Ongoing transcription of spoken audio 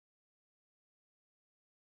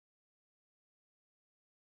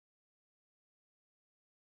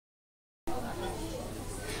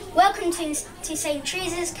Welcome to St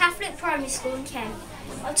Teresa's Catholic Primary School in Kent.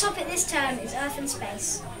 Our topic this term is Earth and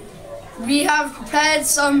Space. We have prepared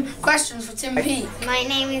some questions for Tim Peake. My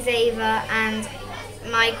name is Ava and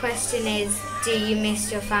my question is, do you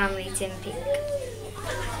miss your family, Tim Peake?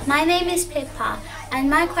 My name is Pippa and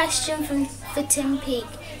my question for Tim Peake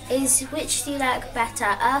is, which do you like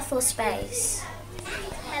better, Earth or space?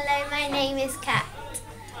 Hello, my name is Kat.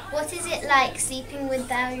 What is it like sleeping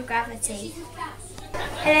without gravity?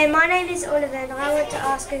 Hello, my name is Oliver and I want to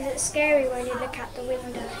ask, is it scary when you look out the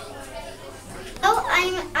window? Oh,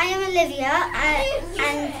 I am Olivia,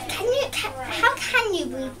 and how can you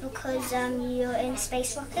breathe because you're in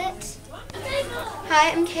space rocket?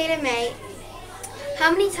 Hi, I'm Kayla May.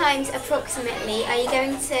 How many times approximately are you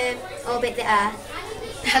going to orbit the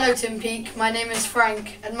Earth? Hello Tim Peake, my name is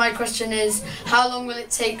Frank and my question is, how long will it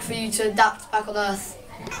take for you to adapt back on Earth?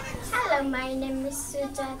 Hello, my name is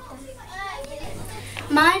Sujata.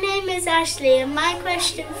 My name is Ashley and my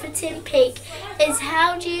question for Tim Peake is,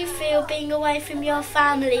 how do you feel being away from your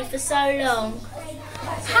family for so long?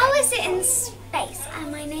 How is it in space?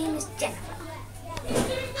 And my name is Jennifer.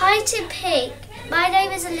 Hi Tim Peake, my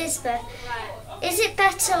name is Elizabeth. Is it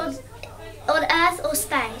better on Earth or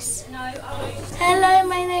space? No. Hello,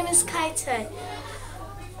 my name is Kaito.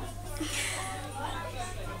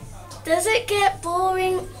 Does it get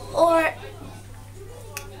boring or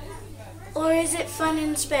is it fun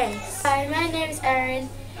in space? Hi, my name is Erin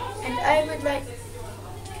and I would like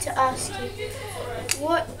to ask you,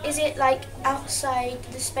 what is it like outside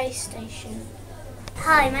the space station?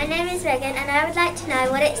 Hi, my name is Megan and I would like to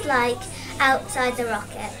know what it's like outside the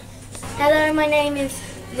rocket. Hello, my name is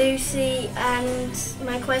Lucy and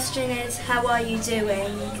my question is, how are you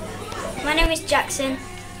doing? My name is Jackson.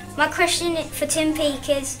 My question for Tim Peake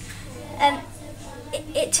is,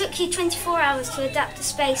 it took you 24 hours to adapt to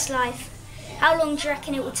space life. How long do you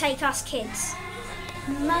reckon it will take us kids?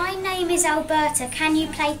 My name is Alberta. Can you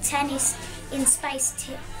play tennis in space,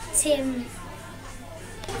 Tim?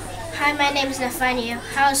 Hi, my name is Nathaniel.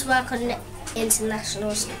 How's work on the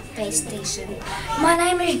International Space Station? My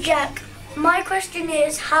name is Jack. My question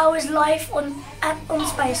is, how is life on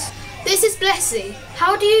space? This is Blessy.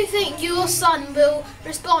 How do you think your son will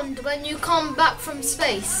respond when you come back from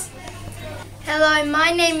space? Hello,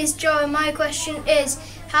 my name is Joe and my question is,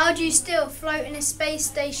 how do you still float in a space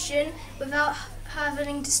station without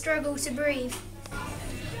having to struggle to breathe?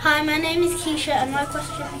 Hi, my name is Keisha and my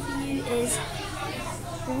question for you is,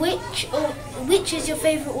 which is your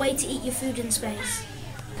favourite way to eat your food in space?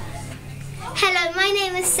 Hello, my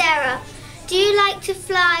name is Sarah. Do you like to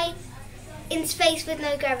fly in space with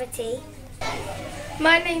no gravity?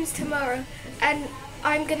 My name's Tamara and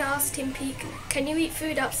I'm going to ask Tim Peake, can you eat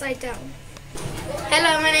food upside down?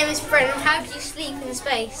 Hello, my name is Brennan. How do you sleep in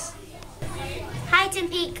space? Hi Tim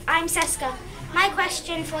Peake, I'm Seska. My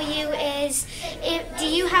question for you is, do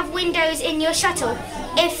you have windows in your shuttle?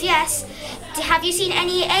 If yes, have you seen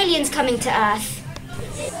any aliens coming to Earth?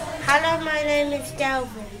 Hello, my name is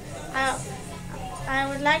Delvin. I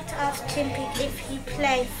would like to ask Tim Peake if he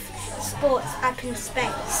plays sports up in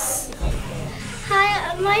space.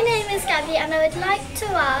 Hi, my name is Gabby and I would like to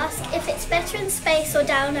ask if it's better in space or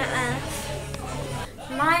down at Earth.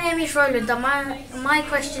 My name is Roland and my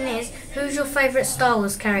question is, who's your favourite Star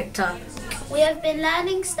Wars character? We have been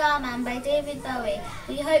learning Starman by David Bowie.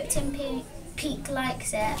 We hope Tim Peake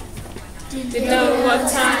likes it. Did you know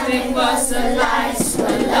what time it was? The lights were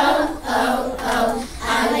low, oh, oh.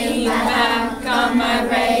 I leaned back on my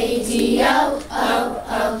radio, oh,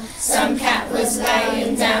 oh. Some cat was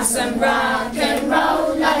laying down some rock and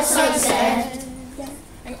roll, like so said.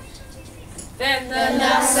 Then the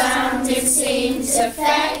last sound it seemed to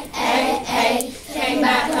fade, came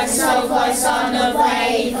back like slow voice on a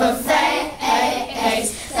wave of fade.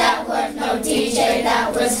 That weren't no DJ,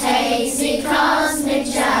 that was hazy cosmic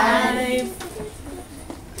jive.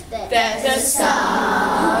 There's a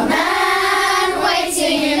star